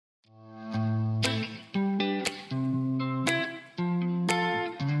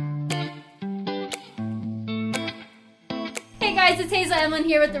guys, it's Hazel Emlyn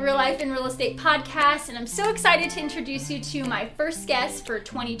here with the Real Life in Real Estate podcast, and I'm so excited to introduce you to my first guest for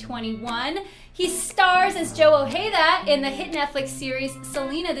 2021. He stars as Joe Ojeda in the hit Netflix series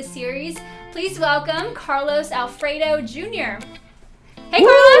Selena the Series. Please welcome Carlos Alfredo Jr. Hey,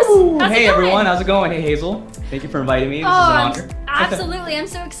 Carlos! Hey everyone, how's it going? Hey Hazel, thank you for inviting me. This is an honor. Absolutely, I'm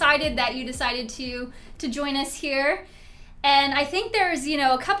so excited that you decided to join us here. And I think there's,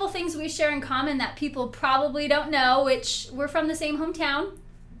 a couple things we share in common that people probably don't know, which we're from the same hometown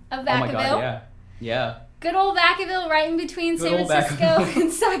of Vacaville. Oh my God, yeah. Good old Vacaville, right in between San Francisco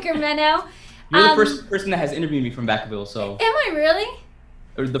and Sacramento. You're the first person that has interviewed me from Vacaville, so. Am I really?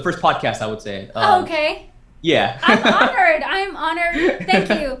 Or the first podcast, I would say. Okay. Yeah. I'm honored. Thank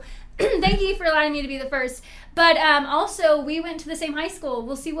you. Thank you for allowing me to be the first. But also, we went to the same high school,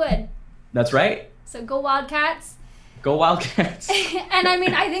 Wilsey Wood. That's right. So go Wildcats. Go Wildcats. And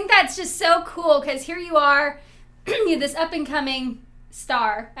I think that's just so cool because here you are, you're this up-and-coming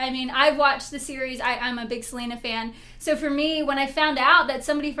star. I've watched the series. I'm a big Selena fan. So for me, when I found out that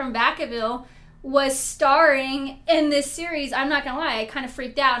somebody from Vacaville was starring in this series, I'm not going to lie, I kind of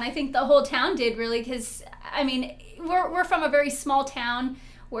freaked out. And I think the whole town did, really, because, we're from a very small town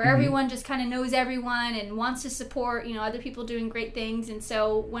where everyone just kind of knows everyone and wants to support, other people doing great things. And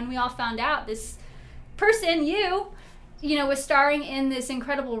so when we all found out this person, was starring in this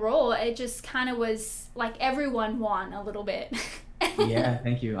incredible role, it just kind of was like everyone won a little bit. Yeah,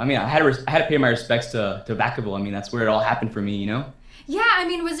 thank you. I had to pay my respects to Vacaville. That's where it all happened for me,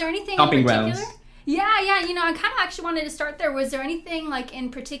 Yeah, was there anything Stomping in particular? Grounds. Yeah, I kind of actually wanted to start there. Was there anything like in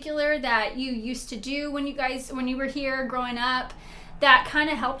particular that you used to do when you were here growing up that kind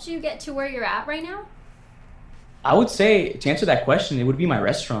of helped you get to where you're at right now? I would say, to answer that question, it would be my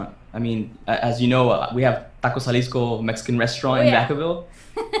restaurant. As you know, we have Taco Jalisco Mexican restaurant in Vacaville.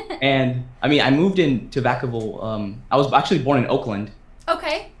 And, I moved into Vacaville. I was actually born in Oakland.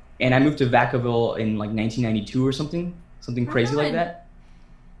 Okay. And I moved to Vacaville in like 1992 or something crazy like that.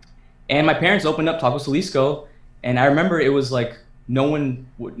 And my parents opened up Taco Jalisco. And I remember it was like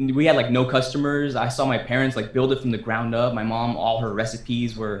we had like no customers. I saw my parents like build it from the ground up. My mom, all her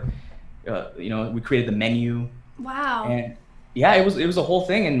recipes were, we created the menu. Wow. And yeah, it was a whole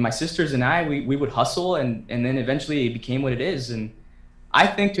thing. And my sisters and I, we would hustle, and then eventually it became what it is. And I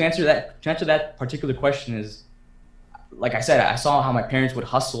think to answer that particular question is, like I said, I saw how my parents would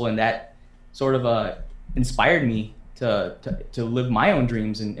hustle, and that sort of inspired me to live my own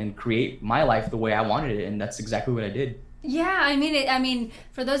dreams and create my life the way I wanted it. And that's exactly what I did. Yeah,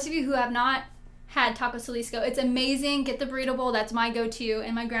 for those of you who have not had Taco Jalisco, it's amazing. Get the burrito bowl. That's my go-to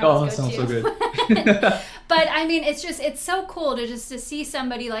and my grandma's go-to. Oh, that sounds so good. But it's so cool to see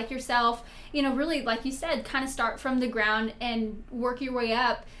somebody like yourself, really, like you said, kind of start from the ground and work your way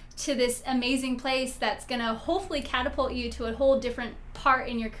up to this amazing place that's going to hopefully catapult you to a whole different part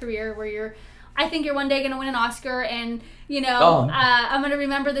in your career where I think you're one day going to win an Oscar, and, I'm going to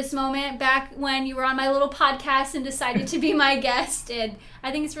remember this moment back when you were on my little podcast and decided to be my guest, and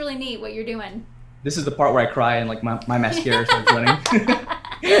I think it's really neat what you're doing. This is the part where I cry and like my mascara starts running.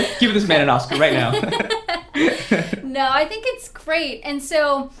 Give this man an Oscar right now. No, I think it's great. And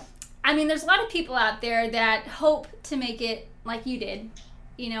so, there's a lot of people out there that hope to make it like you did,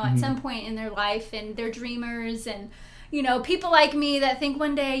 at some point in their life, and they're dreamers, and, people like me that think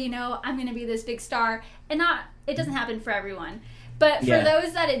one day, I'm going to be this big star, and it doesn't happen for everyone. But for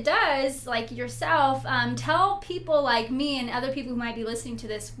those that it does, like yourself, tell people like me and other people who might be listening to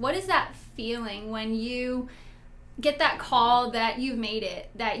this, what is that feeling when you get that call that you've made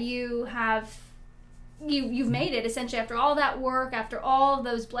it, that you've made it essentially after all that work, after all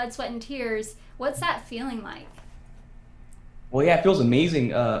those blood, sweat, and tears? What's that feeling like? Well, yeah, it feels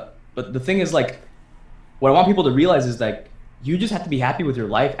amazing. But the thing is, like, what I want people to realize is, like, you just have to be happy with your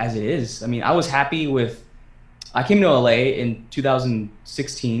life as it is. I was happy I came to LA in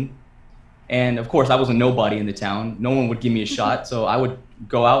 2016, and of course I was a nobody in the town. No one would give me a shot, so I would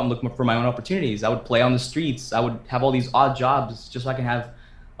go out and look for my own opportunities. I would play on the streets. I would have all these odd jobs just so I can have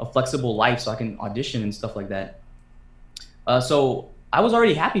a flexible life, so I can audition and stuff like that. So I was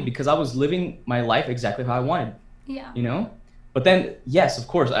already happy because I was living my life exactly how I wanted. Yeah. But then, yes, of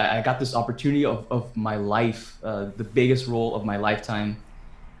course, I got this opportunity of my life, the biggest role of my lifetime.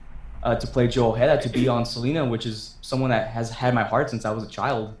 To play Joe Ojeda, to be on Selena, which is someone that has had my heart since I was a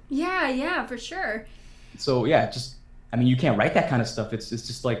child. Yeah, for sure. So yeah, you can't write that kind of stuff. It's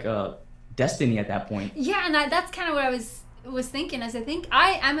just like destiny at that point. Yeah, and that's kind of what I was thinking. As I think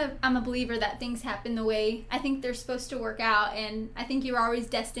I'm a believer that things happen the way I think they're supposed to work out, and I think you're always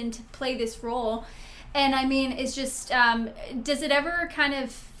destined to play this role. And it's just, does it ever kind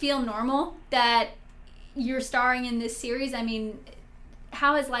of feel normal that you're starring in this series. I mean,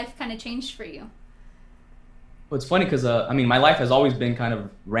 how has life kind of changed for you? Well, it's funny because I mean, my life has always been kind of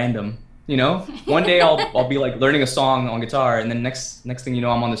random. You know, one day I'll be like learning a song on guitar, and then next thing you know,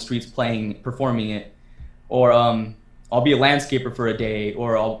 I'm on the streets performing it, or I'll be a landscaper for a day,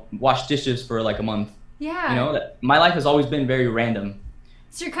 or I'll wash dishes for like a month. Yeah. You know, my life has always been very random.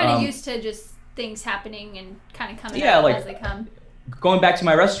 So you're kind of used to just things happening and kind of coming Yeah, out like as they come. going back to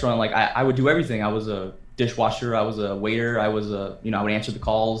my restaurant, like I would do everything. I was a dishwasher, I was a waiter, I was I would answer the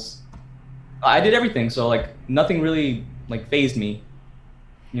calls. I did everything, so like nothing really like fazed me.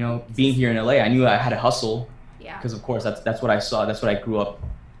 You know, being here in LA, I knew I had to hustle. Yeah. Because of course that's what I saw, that's what I grew up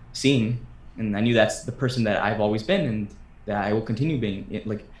seeing, and I knew that's the person that I've always been and that I will continue being.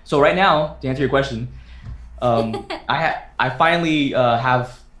 Like, so right now, to answer your question, I finally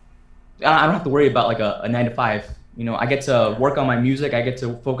have. I don't have to worry about like a 9 to 5. You know, I get to work on my music. I get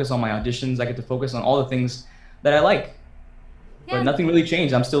to focus on my auditions. I get to focus on all the things that I like. Yeah. But nothing really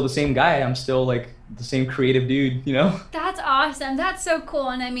changed. I'm still the same guy. I'm still like the same creative dude, you know? That's awesome. That's so cool.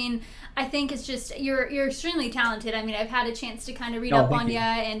 And I mean, I think it's just you're extremely talented. I mean, I've had a chance to kind of read up on you,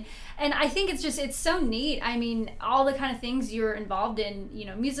 and I think it's so neat. I mean, all the kind of things you're involved in, you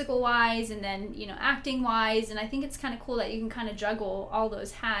know, musical wise, and then, you know, acting wise, and I think it's kind of cool that you can kind of juggle all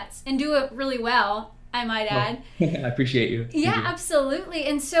those hats and do it really well, I might add. I appreciate you. Yeah, absolutely.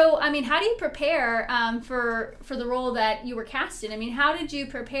 And so, I mean, how do you prepare for the role that you were cast in? I mean, how did you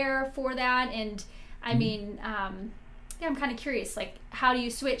prepare for that? And I mean, yeah, I'm kind of curious, like, how do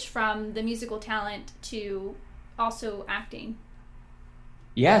you switch from the musical talent to also acting?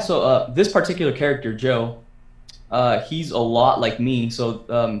 Yeah, so this particular character, Joe, he's a lot like me.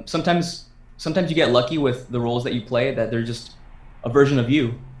 So sometimes you get lucky with the roles that you play, that they're just a version of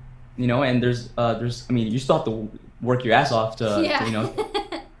you, you know. And there's I mean, you still have to work your ass off to you know,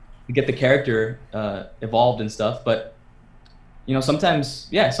 to get the character evolved and stuff. But you know, sometimes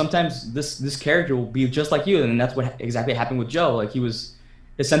this character will be just like you, and that's what exactly happened with Joe. Like, his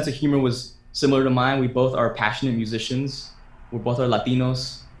sense of humor was similar to mine. We both are passionate musicians. We both are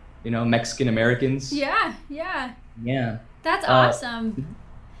Latinos, you know, Mexican Americans. Yeah. That's awesome.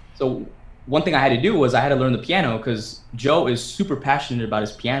 So one thing I had to do was I had to learn the piano, because Joe is super passionate about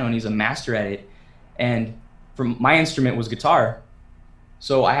his piano and he's a master at it. And my instrument was guitar.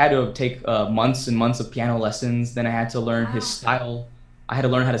 So I had to take months and months of piano lessons. Then I had to learn his style. I had to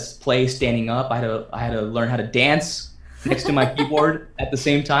learn how to play standing up. I had to learn how to dance next to my keyboard at the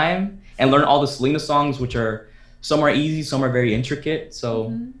same time, and learn all the Selena songs, which are some are easy, some are very intricate.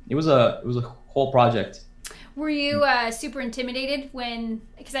 So it was a whole project. Were you super intimidated when?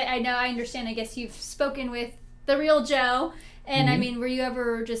 Because I understand. I guess you've spoken with the real Joe. And I mean, were you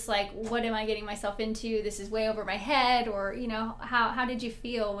ever just like, what am I getting myself into? This is way over my head. Or, you know, how did you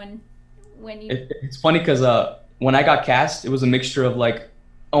feel when you... It's funny because when I got cast, it was a mixture of like,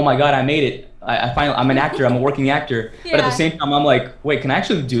 oh my God, I made it. I finally, I'm an actor. I'm a working actor. Yeah. But at the same time, I'm like, wait, can I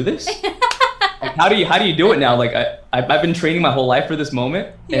actually do this? Like, how do you do it now? Like, I've been training my whole life for this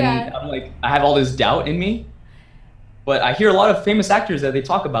moment. And I'm like, I have all this doubt in me. But I hear a lot of famous actors that they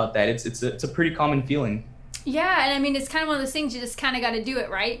talk about that. It's a pretty common feeling. Yeah, and I mean, it's kind of one of those things, you just kind of got to do it,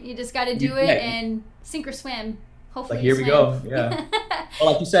 right? You just got to do it and sink or swim. Hopefully, like, here we go. Yeah.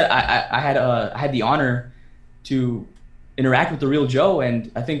 Well, like you said, I had the honor to interact with the real Joe,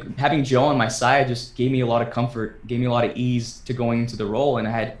 and I think having Joe on my side just gave me a lot of comfort, gave me a lot of ease to going into the role,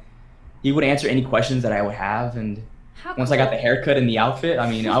 and he would answer any questions that I would have, and once I got the haircut and the outfit, I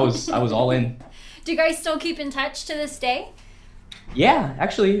mean, I was all in. Do you guys still keep in touch to this day? Yeah,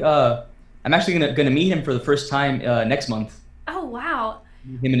 actually, I'm actually gonna meet him for the first time next month. Oh wow!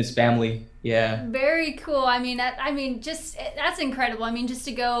 Him and his family. Yeah. Very cool. I mean, that's incredible. I mean, just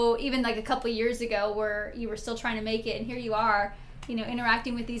to go even like a couple years ago, where you were still trying to make it, and here you are, you know,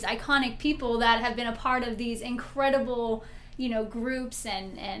 interacting with these iconic people that have been a part of these incredible, you know, groups,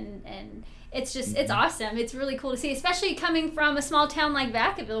 and it's just it's awesome. It's really cool to see, especially coming from a small town like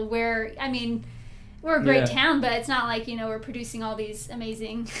Vacaville, where I mean. We're a great town, but it's not like, you know, we're producing all these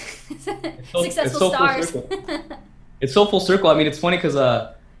amazing, successful stars. It's so full circle. I mean, it's funny because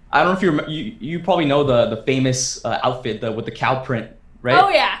I don't know if you probably know the famous outfit with the cow print, right? Oh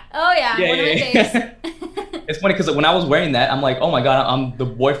yeah. One of my faves. It's funny because when I was wearing that, I'm like, oh my God, I'm the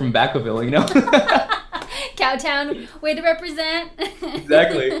boy from Vacaville, you know? Cowtown, way to represent.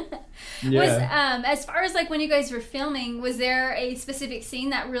 Exactly. Yeah. Was as far as like when you guys were filming, was there a specific scene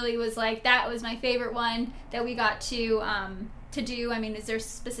that really was like, that was my favorite one that we got to do? I mean, is there a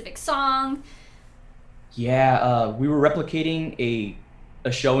specific song? Yeah, we were replicating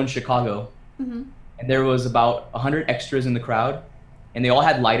a show in Chicago, and there was about 100 extras in the crowd, and they all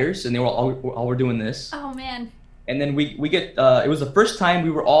had lighters, and they all were doing this. Oh man. And then we get it was the first time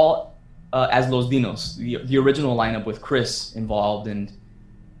we were all as Los Dinos, the original lineup with Chris involved, and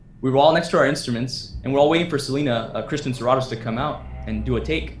we were all next to our instruments, and we're all waiting for Selena Christian Serratos to come out and do a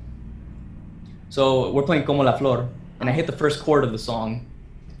take. So we're playing Como la Flor, and I hit the first chord of the song,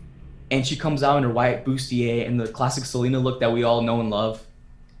 and she comes out in her white bustier and the classic Selena look that we all know and love.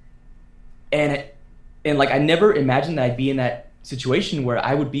 And like I never imagined that I'd be in that situation where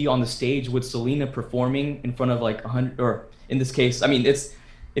I would be on the stage with Selena performing in front of like 100, or in this case, I mean, it's,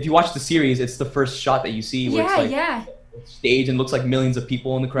 if you watch the series, it's the first shot that you see where it's like stage and looks like millions of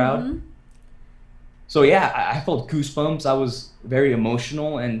people in the crowd. Mm-hmm. So yeah, I felt goosebumps. I was very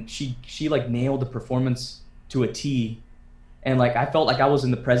emotional, and she like nailed the performance to a T. And like I felt like I was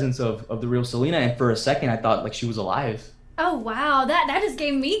in the presence of the real Selena, and for a second I thought like she was alive. Oh wow, that just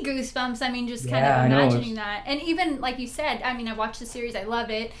gave me goosebumps. I mean, just kind of imagining that. And even like you said, I mean, I watched the series, I love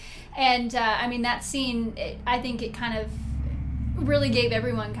it, and I mean that scene, I think it kind of really gave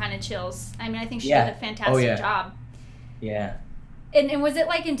everyone kind of chills. I mean, I think she did a fantastic job. Yeah. And was it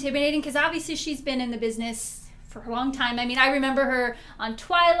like intimidating? Because obviously she's been in the business for a long time. I mean, I remember her on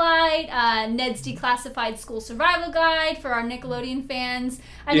Twilight, Ned's Declassified School Survival Guide for our Nickelodeon fans.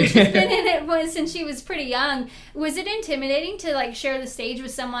 I mean, she's been in it since she was pretty young. Was it intimidating to like share the stage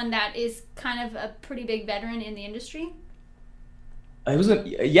with someone that is kind of a pretty big veteran in the industry? It was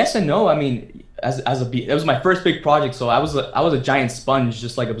yes and no. I mean, it was my first big project, so I was a giant sponge,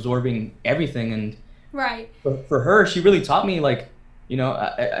 just like absorbing everything. And right. For her, she really taught me, like, you know,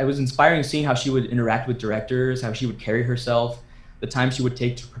 I was inspiring seeing how she would interact with directors, how she would carry herself, the time she would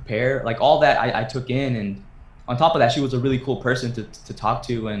take to prepare, like all that I took in. And on top of that, she was a really cool person to talk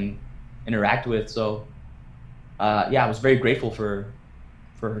to and interact with. So yeah, I was very grateful for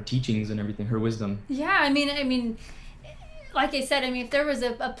her teachings and everything, her wisdom. Yeah, I mean, like I said, I mean, if there was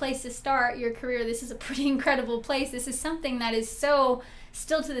a place to start your career, this is a pretty incredible place. This is something that is so,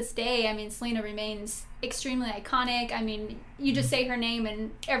 still to this day, I mean, Selena remains extremely iconic. I mean, you just say her name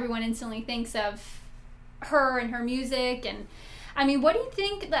and everyone instantly thinks of her and her music. And I mean, why do you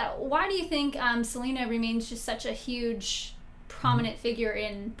think Selena remains just such a huge, prominent figure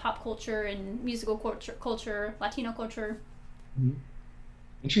in pop culture and musical culture, Latino culture? Mm-hmm.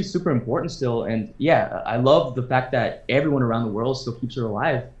 I think she's super important still, and yeah, I love the fact that everyone around the world still keeps her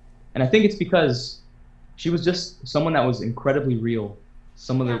alive. And I think it's because she was just someone that was incredibly real,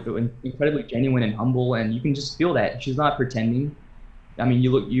 incredibly genuine and humble, and you can just feel that she's not pretending. I mean,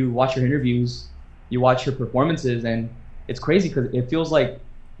 you watch her interviews, you watch her performances, and it's crazy because it feels like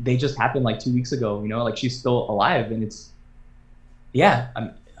they just happened like 2 weeks ago. You know, like she's still alive, and it's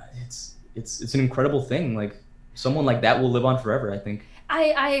an incredible thing. Like someone like that will live on forever, I think.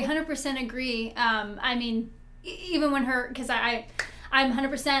 I 100% agree. I mean, even when because I'm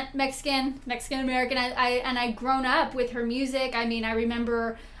 100% Mexican American. I grown up with her music. I mean, I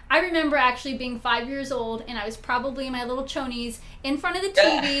remember actually being 5 years old, and I was probably in my little chonies in front of the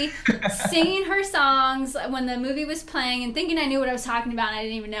TV singing her songs when the movie was playing and thinking I knew what I was talking about, and I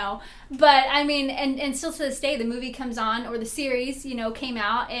didn't even know. But I mean, and still to this day, the movie comes on, or the series, you know, came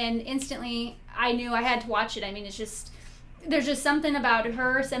out, and instantly I knew I had to watch it. I mean, it's just, there's just something about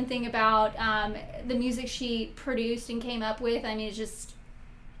her, something about the music she produced and came up with. I mean, it's just,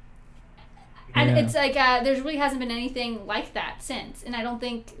 and it's like there really hasn't been anything like that since, and I don't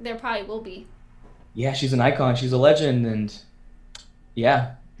think there probably will be. Yeah, she's an icon. She's a legend, and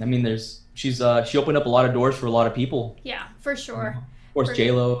yeah, I mean, she opened up a lot of doors for a lot of people. Yeah, for sure. Of course,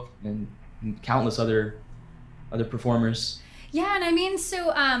 J-Lo and countless other performers. Yeah, and I mean,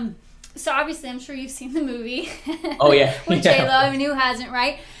 so obviously, I'm sure you've seen the movie. Oh yeah, with J-Lo. I mean, who hasn't,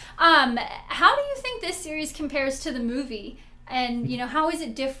 right? How do you think this series compares to the movie? And you know, how is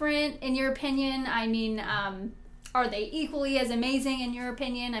it different in your opinion? I mean, are they equally as amazing in your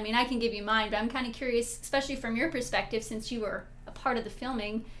opinion? I mean, I can give you mine, but I'm kind of curious, especially from your perspective, since you were a part of the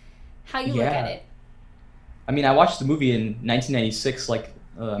filming, how you look at it. I mean, I watched the movie in 1996, like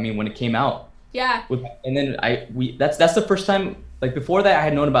when it came out. Yeah. And then that's the first time. Like before that, I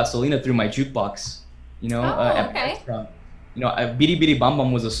had known about Selena through my jukebox, you know. Okay. You know, "Bidi Bidi Bam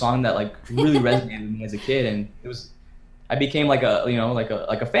Bam" was a song that like really resonated with me as a kid, and I became like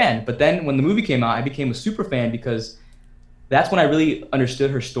a fan. But then when the movie came out, I became a super fan because that's when I really understood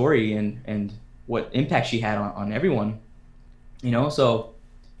her story and what impact she had on everyone, you know. So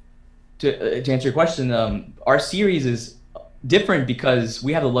to answer your question, our series is different because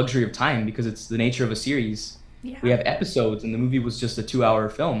we have the luxury of time, because it's the nature of a series. Yeah. We have episodes, and the movie was just a 2-hour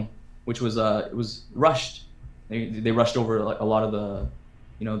film, which was it was rushed. They rushed over like a lot of the,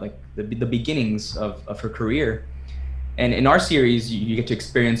 you know, like the beginnings of her career. And in our series, you get to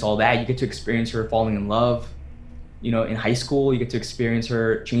experience all that. You get to experience her falling in love. You know, in high school, you get to experience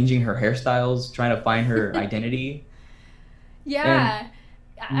her changing her hairstyles, trying to find her identity. And Yeah.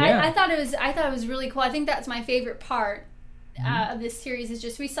 yeah, I thought it was really cool. I think that's my favorite part of this series is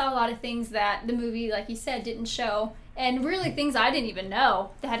just we saw a lot of things that the movie, like you said, didn't show, and really things I didn't even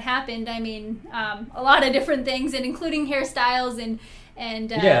know that had happened. I mean, a lot of different things, and including hairstyles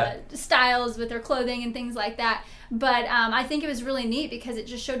and yeah, styles with their clothing and things like that. But I think it was really neat because it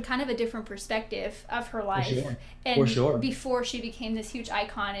just showed kind of a different perspective of her for life, sure, for and sure. before she became this huge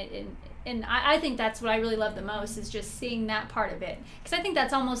icon. And I think that's what I really love the most is just seeing that part of it, because I think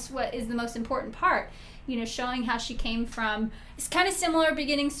that's almost what is the most important part, you know, showing how she came from, it's kind of similar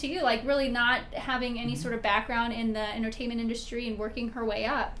beginnings to you, like really not having any sort of background in the entertainment industry and working her way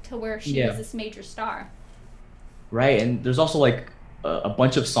up to where she was Yeah, this major star. right. And there's also like a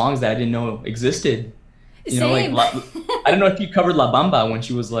bunch of songs that I didn't know existed. You know, like Same. I don't know if you covered La Bamba when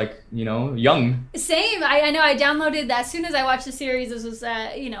she was like, you know, young. Same. I know I downloaded that as soon as I watched the series. This was,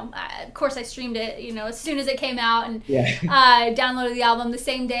 of course I streamed it, you know, as soon as it came out, and Yeah. I downloaded the album the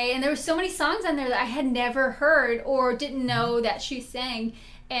same day. And there were so many songs on there that I had never heard or didn't know that she sang.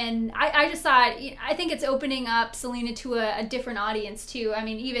 And I just thought, I think it's opening up Selena to a different audience too. I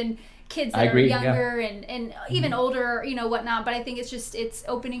mean, even kids I that are agree. Yeah. younger and even older, you know, whatnot. But I think it's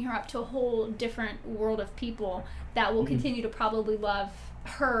opening her up to a whole different world of people that will continue to probably love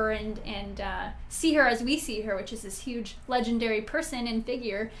her and see her as we see her, which is this huge legendary person and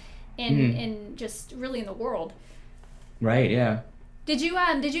figure in just really in the world. Right. Yeah. Did you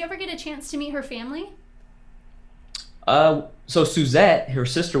ever get a chance to meet her family? So Suzette, her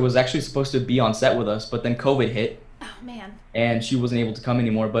sister, was actually supposed to be on set with us, but then COVID hit Oh man. and she wasn't able to come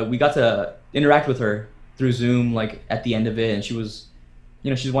anymore. But we got to interact with her through Zoom, like at the end of it, and she was, you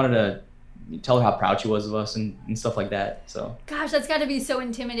know, she just wanted to tell her how proud she was of us and stuff like that. So, Gosh, that's got to be so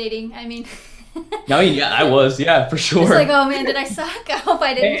intimidating. I mean, I mean, yeah, I was, yeah, for it's sure. like, oh man, did I suck? I hope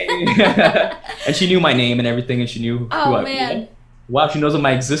I didn't. Hey. And she knew my name and everything, and she knew who Oh I man. was. Wow, she knows of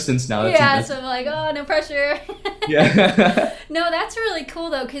my existence now. Yeah, That's so I'm like, oh, no pressure. yeah. No, that's really cool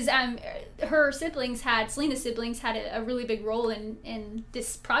though, because Selena's siblings had a really big role in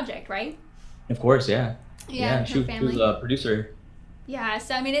this project, right? Of course, yeah. Yeah, Yeah, her she was family. a producer. Yeah,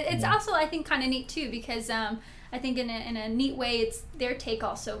 so I mean, it's Yeah. also I think kind of neat too because I think in a neat way it's their take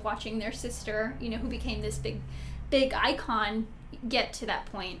also of watching their sister, you know, who became this big icon, get to that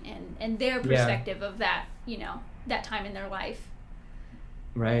point and their Yeah. perspective of that, you know, that time in their life.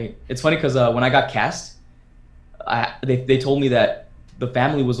 Right. It's funny because when I got cast, they told me that the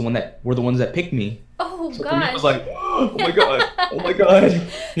family was were the ones that picked me. Oh So for me, it gosh. was like, oh my god, oh my god, you So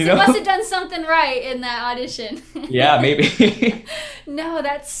you know? must have done something right in that audition. Yeah, maybe. No,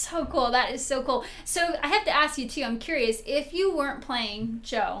 that's so cool. That is so cool. So I have to ask you too. I'm curious if you weren't playing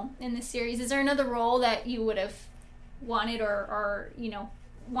Joe in this series, is there another role that you would have wanted or you know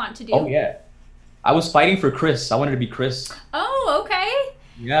want to do? Oh yeah, I was fighting for Chris. I wanted to be Chris. Oh, okay.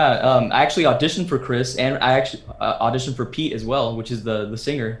 Yeah, I actually auditioned for Chris, and I actually auditioned for Pete as well, which is the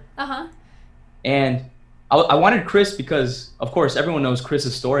singer. Uh huh. And I wanted Chris because, of course, everyone knows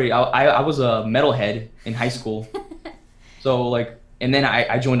Chris's story. I was a metalhead in high school, so like, and then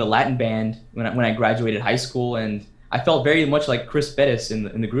I joined a Latin band when I graduated high school, and I felt very much like Chris Bettis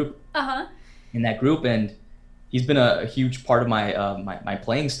in the group Uh huh. in that group, and he's been a huge part of my my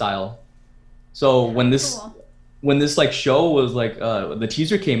playing style. So Cool. when this like show was like the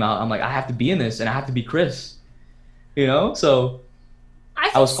teaser came out, I'm like, I have to be in this and I have to be Chris, you know. So I I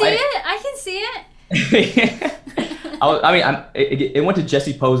can was see fighting. it. I can see it. I mean, it went to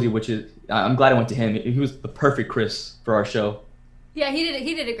Jesse Posey, which is I'm glad it went to him. He was the perfect Chris for our show. Yeah, he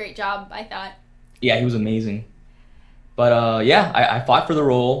did a great job, I thought. Yeah, he was amazing. But yeah, I fought for the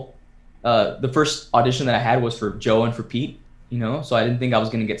role. The first audition that I had was for Joe and for Pete, you know, so I didn't think I was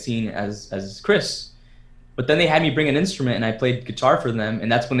gonna get seen as Chris. But then they had me bring an instrument and I played guitar for them,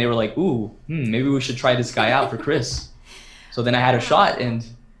 and that's when they were like, "Ooh, maybe we should try this guy out for Chris." So then I had a shot, and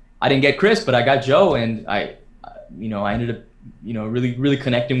I didn't get Chris, but I got Joe, and I ended up, you know, really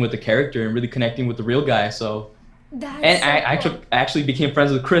connecting with the character and really connecting with the real guy. So, That's and so I cool. actually became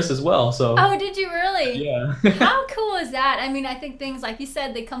friends with Chris as well. So Oh, did you really? yeah. How cool is that? I mean, I think things like you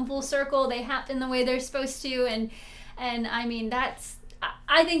said, they come full circle. They happen the way they're supposed to, and I mean,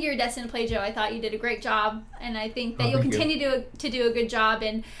 I think you're destined to play Joe. I thought you did a great job, and I think that Oh, you'll thank you. continue to do a good job.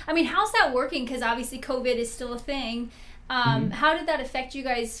 And I mean, how's that working? Because obviously, COVID is still a thing. How did that affect you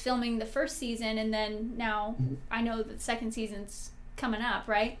guys filming the first season, and then now I know the second season's coming up,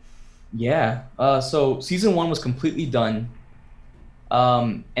 right? Yeah. So season 1 was completely done.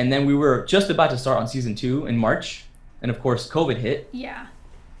 And then we were just about to start on season 2 in March. and of course COVID hit, Yeah.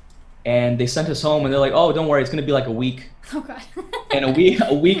 and they sent us home, and they're like, "Oh, don't worry, it's gonna be like a week." Oh God. And a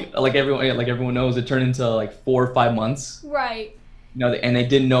week, like everyone knows, it turned into like 4 or 5 months. Right. And they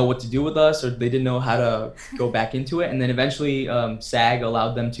didn't know what to do with us, or they didn't know how to go back into it. And then eventually, SAG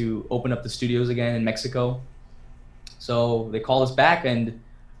allowed them to open up the studios again in Mexico. So they called us back, and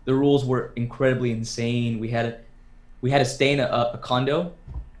the rules were incredibly insane. We had to stay in a condo,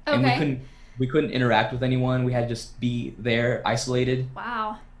 and Okay. we couldn't interact with anyone. We had to just be there, isolated.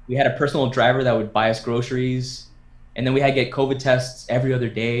 Wow. We had a personal driver that would buy us groceries, and then we had to get COVID tests every other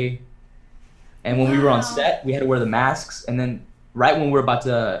day. And when we were on Wow. set, we had to wear the masks, and then right when we were about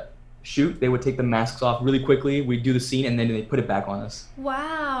to shoot, they would take the masks off really quickly. We'd do the scene, and then they put it back on us.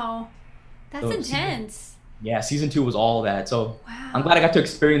 Wow. That's So, intense. Yeah, season 2 was all that. So Wow. I'm glad I got to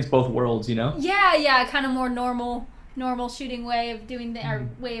experience both worlds, you know? Yeah, yeah, kind of more normal shooting way of doing or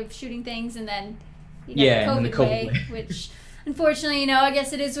way of shooting things, and then you got Yeah, the and then COVID, the COVID way, way. which unfortunately, you know, I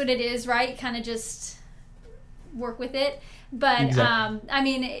guess it is what it is, right? Kind of just work with it. But Exactly. I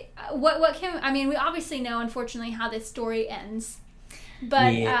mean, what can I mean? We obviously know, unfortunately, how this story ends.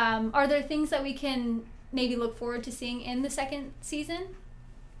 But Yeah. are there things that we can maybe look forward to seeing in the second season?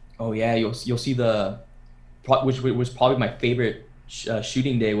 Oh yeah, you'll see which was probably my favorite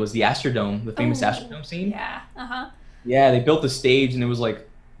shooting day was the Astrodome, the famous Oh, Astrodome scene. Yeah. Yeah, they built the stage, and it was like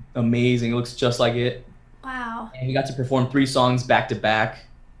amazing. It looks just like it. Wow. And we got to perform 3 songs back to back,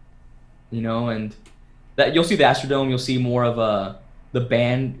 you know, and that you'll see the Astrodome, you'll see more of the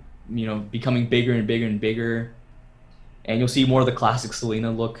band, you know, becoming bigger and bigger and bigger, and you'll see more of the classic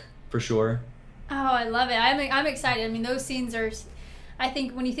Selena look for sure. Oh, I love it. I'm excited. I mean, those scenes are. I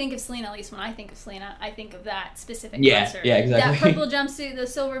think when you think of Selena, at least when I think of Selena, I think of that specific Yeah, concert. yeah, exactly. That purple jumpsuit, the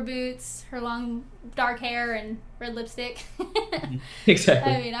silver boots, her long dark hair, and red lipstick.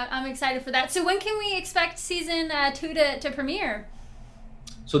 Exactly. I mean, I'm excited for that. So when can we expect season 2 to premiere?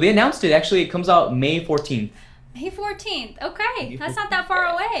 So they announced it. Actually, it comes out May 14th. May 14th. Okay, May that's not that far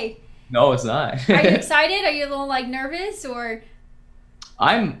 14th. away. No, it's not. Are you excited? Are you a little like nervous or?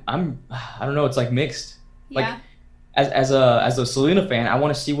 I don't know. It's like mixed. Like, Yeah. as a Selena fan, I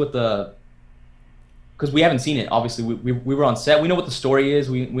want to see what because we haven't seen it. Obviously, we were on set. We know what the story is.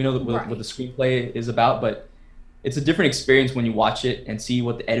 We know Right. what the screenplay is about, but it's a different experience when you watch it and see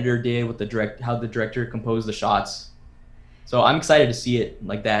what the editor did, how the director composed the shots. So I'm excited to see it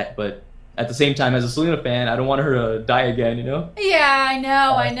like that, but at the same time, as a Selena fan, I don't want her to die again. You know? Yeah, I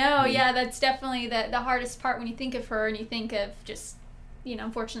know. Yeah, that's definitely the hardest part when you think of her and you think of just, you know,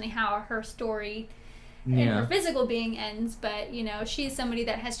 unfortunately how her story and her Yeah. physical being ends. But, you know, she's somebody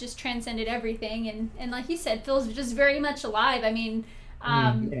that has just transcended everything and like you said, feels just very much alive. I mean,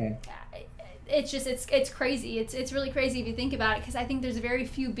 Yeah. it's crazy. It's really crazy if you think about it, because I think there's very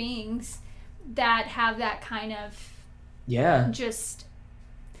few beings that have that kind of Yeah. just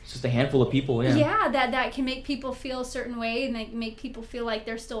It's just a handful of people. Yeah. that can make people feel a certain way and make people feel like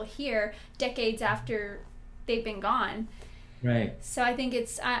they're still here decades after they've been gone. Right. So I think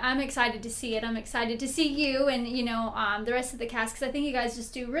I'm excited to see it. I'm excited to see you and, you know, the rest of the cast, because I think you guys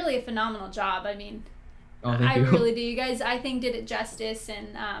just do really a phenomenal job. I mean, Oh, thank I you. really do. You guys, I think, did it justice,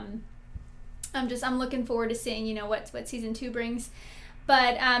 and I'm looking forward to seeing, you know, what season 2 brings.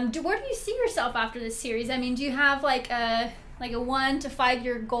 But where do you see yourself after this series? I mean, do you have like a 1 to 5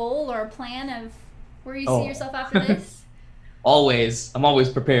 year goal or a plan of where you see Oh. yourself after this? I'm always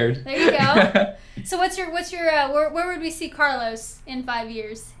prepared. There you go. So what's your where would we see Carlos in 5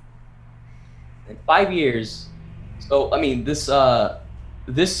 years? In 5 years. So I mean, this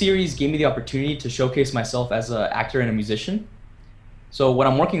series gave me the opportunity to showcase myself as an actor and a musician. So what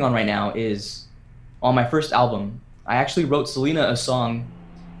I'm working on right now is on my first album. I actually wrote Selena a song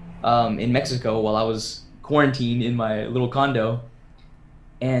in Mexico while I was quarantined in my little condo,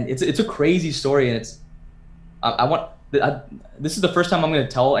 and it's a crazy story, and this is the first time I'm going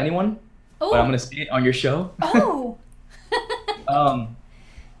to tell anyone, Oh, but I'm going to say it on your show. oh,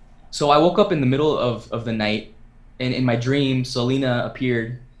 So I woke up in the middle of the night, and in my dream, Selena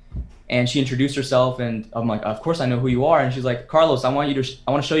appeared, and she introduced herself, and I'm like, of course I know who you are, and she's like, Carlos, I want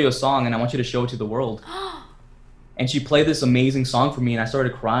to show you a song, and I want you to show it to the world. And she played this amazing song for me, and I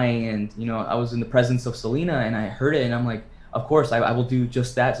started crying, and you know, I was in the presence of Selena, and I heard it, and I'm like, of course, I will do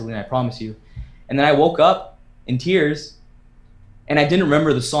just that, Selena, I promise you. And then I woke up in tears, and I didn't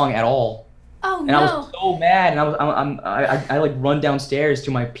remember the song at all. oh And no. I was so mad, and I like run downstairs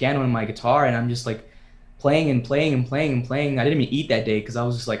to my piano and my guitar, and I'm just like playing and playing and playing and playing. I didn't even eat that day because I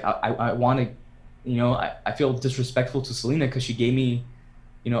was just like, I want to, you know, I feel disrespectful to Selena because she gave me,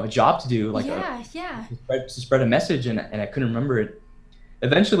 you know, a job to do, like yeah. to spread a message, and I couldn't remember it.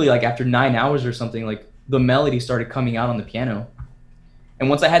 Eventually, like after 9 hours or something, like the melody started coming out on the piano. And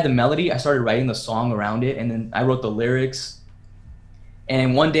once I had the melody, I started writing the song around it, and then I wrote the lyrics.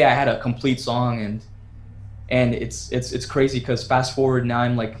 And one day I had a complete song, and it's crazy because fast forward now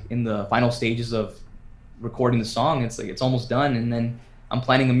I'm like in the final stages of recording the song. It's like it's almost done, and then I'm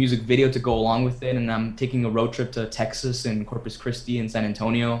planning a music video to go along with it, and I'm taking a road trip to Texas and Corpus Christi and San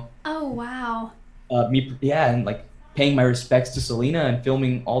Antonio. Oh wow. And like paying my respects to Selena and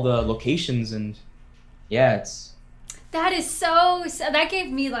filming all the locations, and yeah, it's That is so, that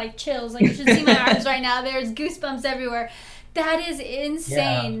gave me like chills. Like you should see my arms right now. There's goosebumps everywhere. That is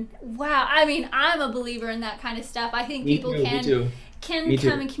insane. Yeah. Wow. I mean, I'm a believer in that kind of stuff. I think people can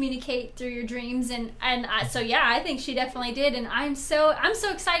come and communicate through your dreams, and so yeah, I think she definitely did, and I'm so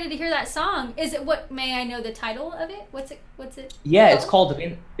excited to hear that song. Is it, what, may I know the title of it? What's it? Yeah, it's called,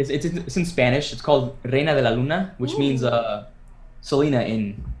 it's in Spanish. It's called Reina de la Luna, which means Selena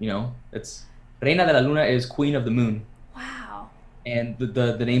in, it's Reina de la Luna is Queen of the Moon. Wow. And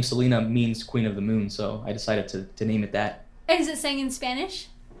the name Selena means Queen of the Moon, so I decided to name it that. And is it sang in Spanish?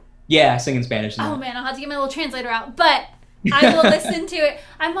 Yeah, I sing in Spanish. Oh man, I'll have to get my little translator out, but I will listen to it.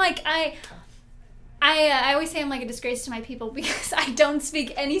 I'm like, I always say I'm like a disgrace to my people because I don't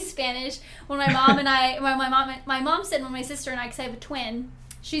speak any Spanish. When my mom said when my sister and I, because I have a twin,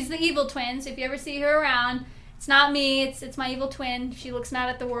 she's the evil twin, so if you ever see her around, it's not me, it's my evil twin. She looks mad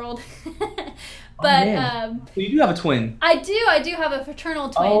at the world. But so you do have a twin. I do have a fraternal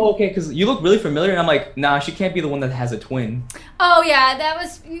twin. Oh, okay, because you look really familiar, and I'm like, nah, she can't be the one that has a twin. Oh yeah, that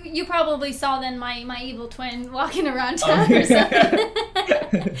was, you probably saw then my evil twin walking around town or something.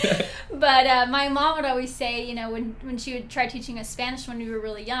 But my mom would always say, when she would try teaching us Spanish when we were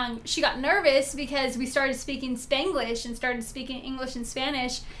really young, she got nervous because we started speaking Spanglish and started speaking English and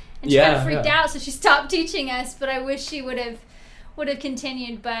Spanish, and she kind of freaked out, so she stopped teaching us. But I wish she would have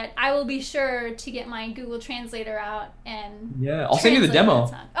continued. But I will be sure to get my Google Translator out and I'll send you the demo.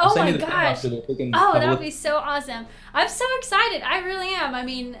 Oh my gosh! Oh, that would be so awesome. I'm so excited. I really am. I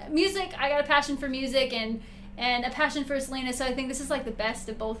mean, music. I got a passion for music and a passion for Selena. So I think this is like the best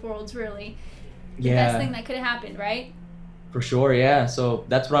of both worlds, really. The best thing that could have happened, right? For sure, yeah. So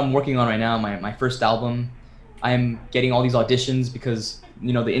that's what I'm working on right now. My first album. I'm getting all these auditions because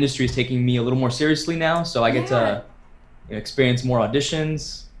the industry is taking me a little more seriously now. So I get to experience more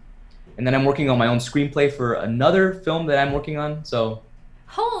auditions, and then I'm working on my own screenplay for another film that I'm working on. So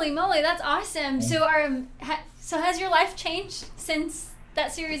holy moly, that's awesome. So has your life changed since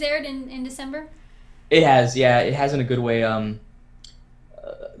that series aired in December? It has, yeah. It has in a good way.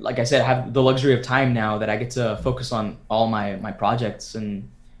 Like I said, I have the luxury of time now that I get to focus on all my projects and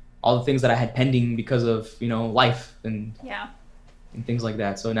all the things that I had pending because of life and things like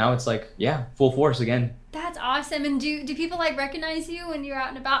that. So now it's like full force again. That's awesome. And do people recognize you when you're out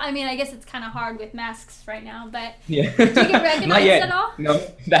and about? I mean, I guess it's kind of hard with masks right now, but do you get recognized at all? No,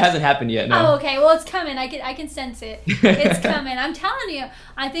 that hasn't happened yet. No. Oh, okay. Well, it's coming. I can sense it. It's coming. I'm telling you.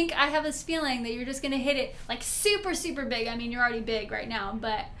 I think I have this feeling that you're just gonna hit it super, super big. I mean, you're already big right now,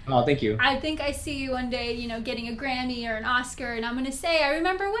 but thank you. I think I see you one day, getting a Grammy or an Oscar, and I'm gonna say, I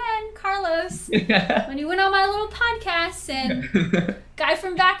remember when Carlos, when you went on my little podcast, and guy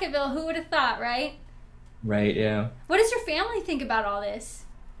from Vacaville, who would have thought, right? Right, yeah. What does your family think about all this?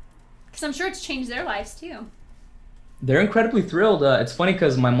 Because I'm sure it's changed their lives too. They're incredibly thrilled. It's funny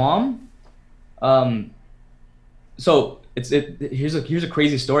because my mom, so here's a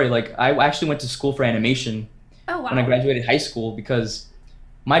crazy story. Like I actually went to school for animation when I graduated high school because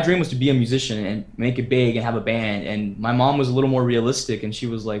my dream was to be a musician and make it big and have a band. And my mom was a little more realistic, and she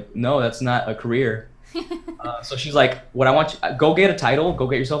was like, "No, that's not a career." So she's like, "What I want you go get a title, go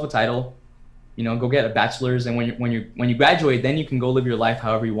get yourself a title." Go get a bachelor's, and when you graduate, then you can go live your life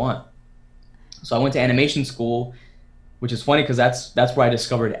however you want. So I went to animation school, which is funny because that's where I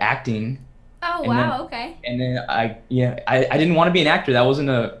discovered acting. Oh, wow, okay. And then I didn't want to be an actor. That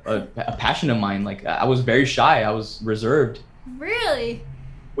wasn't a passion of mine. Like I was very shy. I was reserved. Really?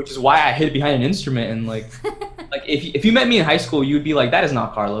 Which is why I hid behind an instrument and like if you met me in high school, you would be like, that is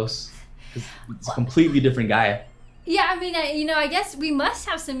not Carlos. It's a completely different guy. Yeah, I mean, I guess we must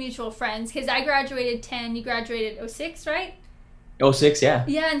have some mutual friends because I graduated 10, you graduated 06, right? 06, yeah.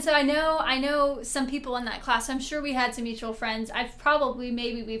 Yeah, and so I know some people in that class. I'm sure we had some mutual friends.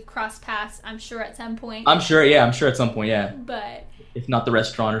 Maybe we've crossed paths, I'm sure, at some point. I'm sure at some point, yeah. But if not the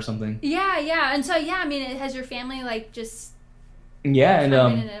restaurant or something. Yeah. And so, I mean, has your family, just and been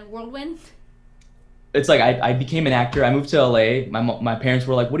in a whirlwind? It's like I became an actor. I moved to LA. My parents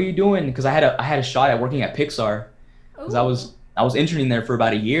were like, "What are you doing?" Because I had a shot at working at Pixar. Because I was interning there for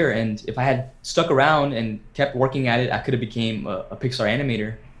about a year, and if I had stuck around and kept working at it, I could have became a Pixar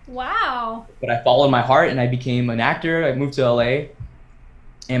animator. Wow. But I followed my heart and I became an actor. I moved to LA.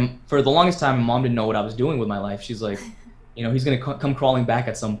 And for the longest time, my mom didn't know what I was doing with my life. She's like, he's going to come crawling back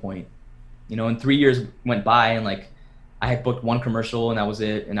at some point. And 3 years went by and like I had booked one commercial and that was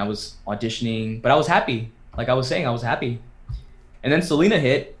it. And I was auditioning, but I was happy. Like I was saying, I was happy. And then Selena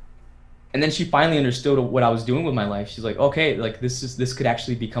hit. And then she finally understood what I was doing with my life. She's like, okay, like this could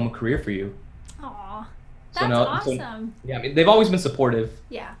actually become a career for you. Aw, that's awesome. Yeah, I mean, they've always been supportive.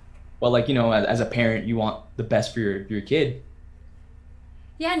 Yeah. But like, as a parent, you want the best for your kid.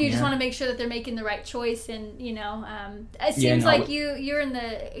 Yeah, and you just want to make sure that they're making the right choice, and it seems like you're in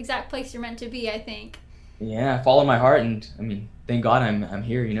the exact place you're meant to be, I think. Yeah, I followed my heart, and I mean, thank God I'm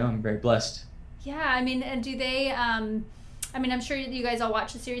here. I'm very blessed. Yeah, I mean, and do they? I'm sure you guys all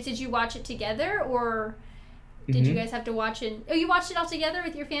watch the series. Did you watch it together, or did you guys have to watch it? Oh, you watched it all together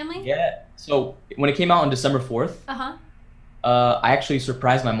with your family? Yeah. So when it came out on December 4th, I actually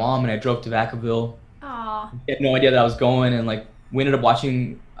surprised my mom, and I drove to Vacaville. Aw. She had no idea that I was going, and like we ended up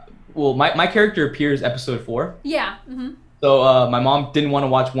watching. Well, my character appears episode 4. Yeah. Mm-hmm. So my mom didn't want to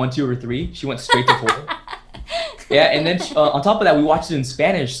watch 1, 2, or 3. She went straight to 4. Yeah, and then on top of that, we watched it in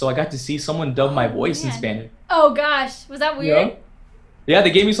Spanish, so I got to see someone dub my voice in Spanish. Oh gosh, was that weird? Yeah,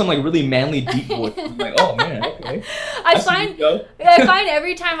 they gave me some like really manly deep voice. I'm like, oh man, okay. I find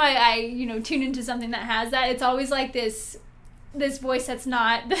every time I tune into something that has that, it's always like this voice that's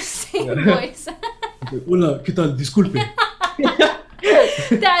not the same voice. Hola, ¿qué tal? Disculpe.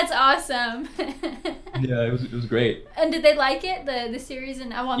 That's awesome. Yeah, it was great. And did they like it, the series?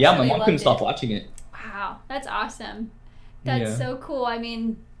 And my mom couldn't stop watching it. Wow, that's awesome. That's so cool. I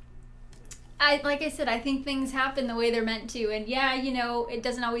mean, like I said, I think things happen the way they're meant to, and it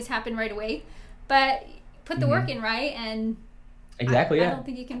doesn't always happen right away, but put the work in, right? And exactly, I don't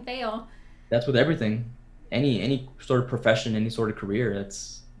think you can fail. That's with everything, any sort of profession, any sort of career.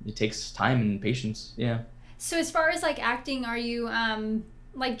 It takes time and patience. Yeah. So as far as like acting, are you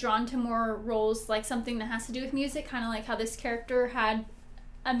like drawn to more roles, like something that has to do with music, kind of like how this character had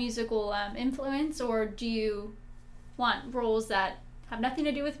a musical influence, or do you want roles that have nothing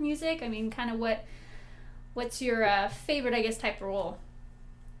to do with music? I mean, kind of what's your favorite, I guess, type of role?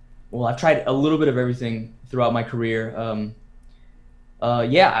 Well, I've tried a little bit of everything throughout my career.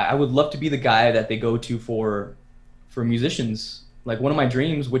 I would love to be the guy that they go to for musicians. Like one of my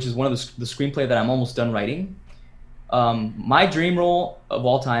dreams, which is one of the screenplay that I'm almost done writing. My dream role of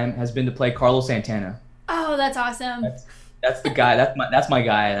all time has been to play Carlos Santana. Oh, that's awesome. That's the guy. That's my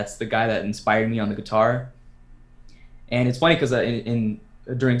guy. That's the guy that inspired me on the guitar. And it's funny because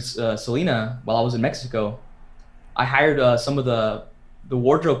during Selena, while I was in Mexico, I hired some of the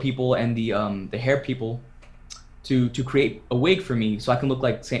wardrobe people and the hair people to create a wig for me so I can look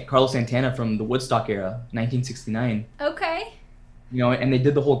like Carlos Santana from the Woodstock era, 1969. Okay. And they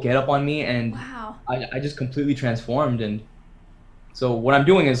did the whole getup on me, and wow. I just completely transformed. And so what I'm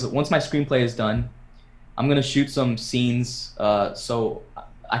doing is, once my screenplay is done, I'm gonna shoot some scenes so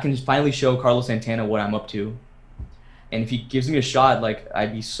I can finally show Carlos Santana what I'm up to. And if he gives me a shot, like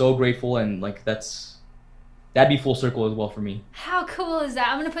I'd be so grateful, and like that'd be full circle as well for me. How cool is that?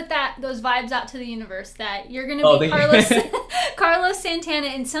 I'm gonna put those vibes out to the universe that you're gonna be Carlos Santana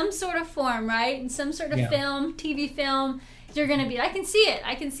in some sort of form, right? In some sort of film, TV film. You're gonna be. I can see it,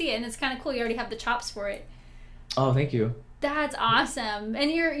 and it's kind of cool. You already have the chops for it. Oh, thank you. That's awesome. And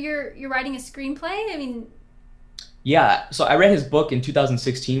you're writing a screenplay? I mean. Yeah. So I read his book in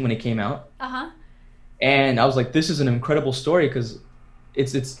 2016 when it came out. And I was like, this is an incredible story because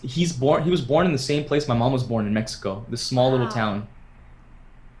he was born in the same place my mom was born in Mexico, this small little town.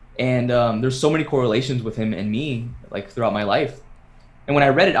 And there's so many correlations with him and me, like throughout my life. And when I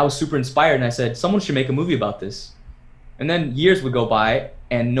read it, I was super inspired, and I said, someone should make a movie about this. And then years would go by,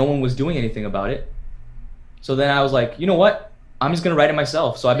 and no one was doing anything about it. So then I was like, you know what? I'm just gonna write it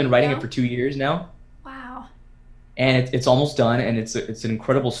myself. So I've been writing it for 2 years now. Wow. And it's almost done, and it's an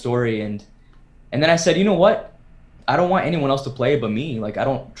incredible story. And then I said, you know what? I don't want anyone else to play it but me. Like I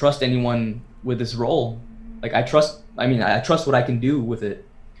don't trust anyone with this role. Like I trust what I can do with it.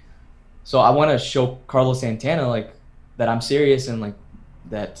 So I want to show Carlos Santana like that I'm serious, and like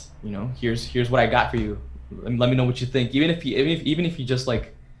that, here's what I got for you. Let me know what you think. Even if he just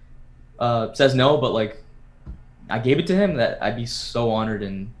like says no, but like I gave it to him, that I'd be so honored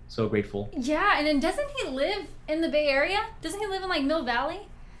and so grateful. Yeah, and then doesn't he live in the Bay Area? Doesn't he live in like Mill Valley?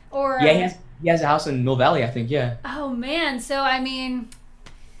 Or yeah, he has a house in Mill Valley, I think. Yeah. Oh man, so I mean,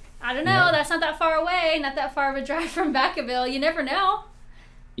 I don't know. That's not that far away. Not that far of a drive from Vacaville. You never know.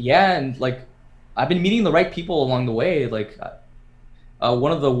 Yeah, and like I've been meeting the right people along the way. Like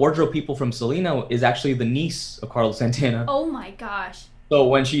one of the wardrobe people from Selena is actually the niece of Carlos Santana. Oh my gosh. So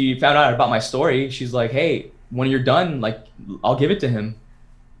when she found out about my story, she's like, "Hey, when you're done, like, I'll give it to him."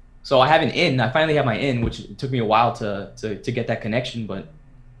 So I have an in. I finally have my in, which it took me a while to get that connection, but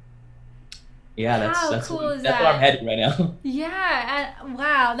yeah, How that's cool is that's that? where I'm headed right now. Yeah,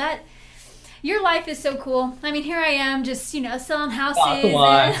 wow, that your life is so cool. I mean, here I am, just selling houses. Oh, come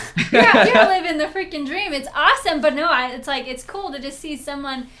on. And you're living the freaking dream. It's awesome, but no, it's like it's cool to just see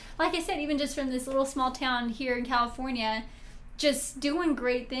someone, like I said, even just from this little small town here in California, just doing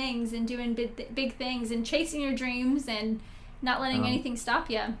great things and doing big things and chasing your dreams and not letting anything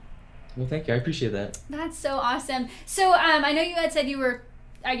stop you. Well, thank you. I appreciate that. That's so awesome. So I know you had said you were,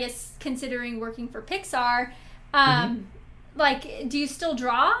 I guess, considering working for Pixar. Like, do you still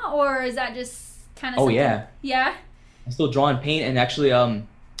draw, or is that just kind of? Oh, yeah. Yeah. I still draw and paint, and actually,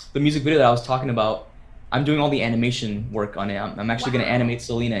 the music video that I was talking about, I'm doing all the animation work on it. I'm actually going to animate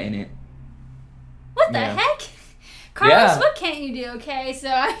Selena in it. What the Yeah. heck? Carlos, Yeah. what can't you do? Okay, so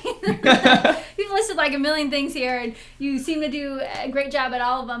I mean, you've listed like a million things here, and you seem to do a great job at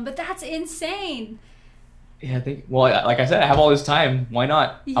all of them. But that's insane. Yeah, well, like I said, I have all this time. Why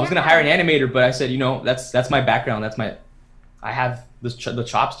not? I was gonna Yeah. hire an animator, but I said, that's my background. I have the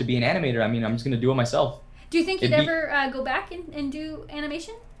chops to be an animator. I mean, I'm just gonna do it myself. Do you think you'd It'd be- ever go back and do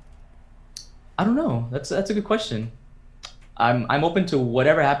animation? I don't know. That's a good question. I'm open to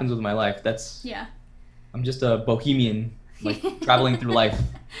whatever happens with my life. Yeah. I'm just a bohemian, like traveling through life.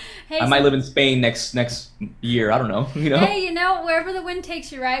 Hey, I might live in Spain next year. I don't know. Hey, wherever the wind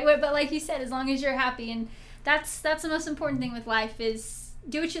takes you, right? But like you said, as long as you're happy, and that's the most important thing with life is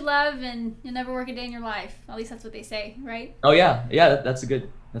do what you love, and you'll never work a day in your life. At least that's what they say, right? Oh yeah, that's a good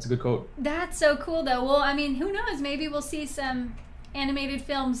quote. That's so cool, though. Well, I mean, who knows? Maybe we'll see some animated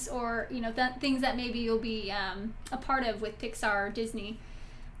films, or things that maybe you'll be a part of with Pixar or Disney.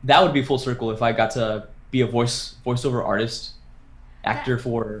 That would be full circle if I got to be a voiceover artist, actor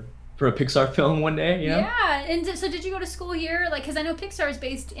for a Pixar film one day. Yeah, and so did you go to school here? Like, because I know Pixar is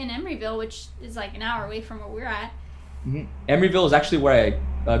based in Emeryville, which is like an hour away from where we're at. Mm-hmm. Emeryville is actually where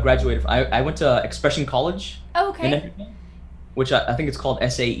I graduated. I went to Expression College. Oh, okay. In Emeryville, which I think it's called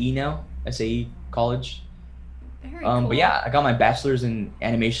SAE now. SAE College. Very cool. But yeah, I got my bachelor's in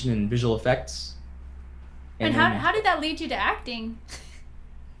animation and visual effects. And then- how did that lead you to acting?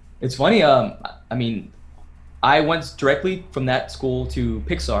 It's funny. I mean, I went directly from that school to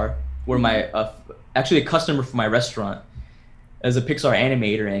Pixar, where my actually a customer for my restaurant as a Pixar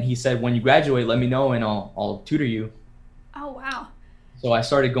animator, and he said, "When you graduate, let me know, and I'll tutor you." Oh, wow. So I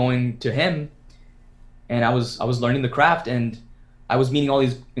started going to him, and I was learning the craft, and I was meeting all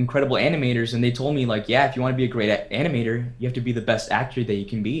these incredible animators, and they told me like, "Yeah, if you want to be a great animator, you have to be the best actor that you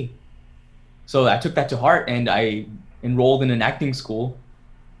can be." So I took that to heart, and I enrolled in an acting school.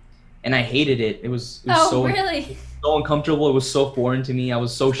 And I hated it. It was Really? so uncomfortable. It was so foreign to me. I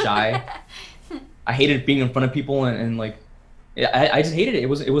was so shy. I hated being in front of people and like, I just hated it.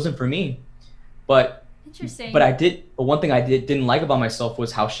 It wasn't for me. But Interesting. But one thing I didn't like about myself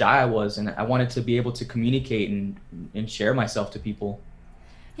was how shy I was, and I wanted to be able to communicate and share myself to people.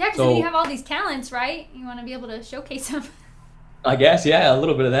 Yeah, because you have all these talents, right? You want to be able to showcase them. I guess, yeah, a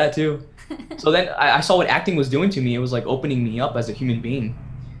little bit of that too. So then I saw what acting was doing to me. It was like opening me up as a human being.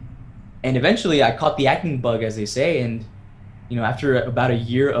 And eventually I caught the acting bug, as they say, and after about a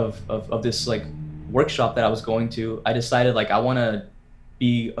year of this like workshop that I was going to, I decided like I want to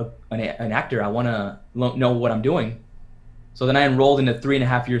be an actor. I want to know what I'm doing. So then I enrolled in a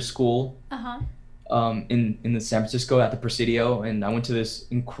 3.5-year school in the San Francisco at the Presidio, and I went to this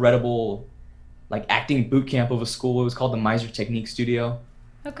incredible like acting boot camp of a school. It was called the Miser Technique Studio.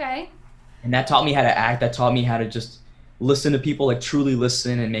 Okay. And that taught me how to act. That taught me how to just listen to people, like truly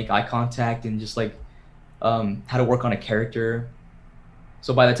listen and make eye contact, and just like how to work on a character.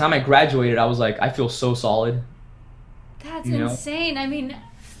 So by the time I graduated, I was like, I feel so solid. That's insane. I mean,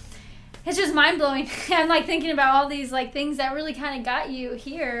 it's just mind blowing. I'm like thinking about all these like things that really kind of got you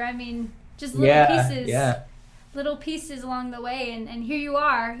here. I mean, just little pieces along the way, and here you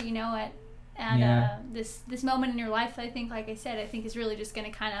are, at this moment in your life. I think, like I said, is really just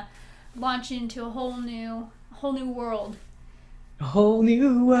going to kind of launch into a whole new world. A whole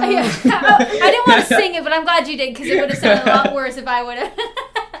new world. I didn't want to sing it, but I'm glad you did, because it would have sounded a lot worse if I would have.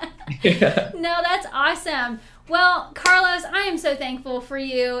 Yeah. No, that's awesome. Well, Carlos, I am so thankful for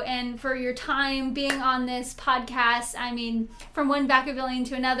you and for your time being on this podcast. I mean, from one Vacavillean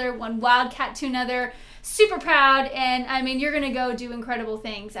to another, one Wildcat to another. Super proud, and I mean, you're going to go do incredible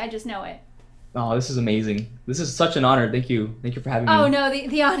things. I just know it. Oh, this is amazing. This is such an honor. Thank you for having me. Oh no,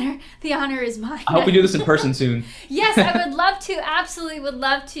 the honor is mine. I hope we do this in person soon. Yes, I would love to. Absolutely would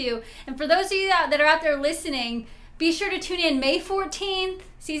love to. And for those of you that are out there listening, Be sure to tune in May 14th.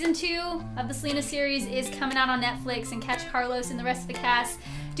 Season 2 of the Selena series is coming out on Netflix, and catch Carlos and the rest of the cast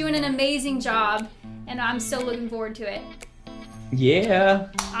doing an amazing job, and I'm so looking forward to it. Yeah.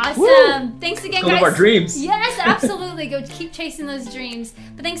 Awesome. Woo! Thanks again, Go guys. live our dreams. Yes, absolutely. Go keep chasing those dreams.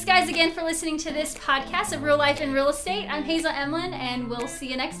 But thanks, guys, again for listening to this podcast of Real Life in Real Estate. I'm Hazel Emlin, and we'll see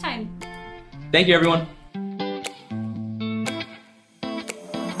you next time. Thank you, everyone.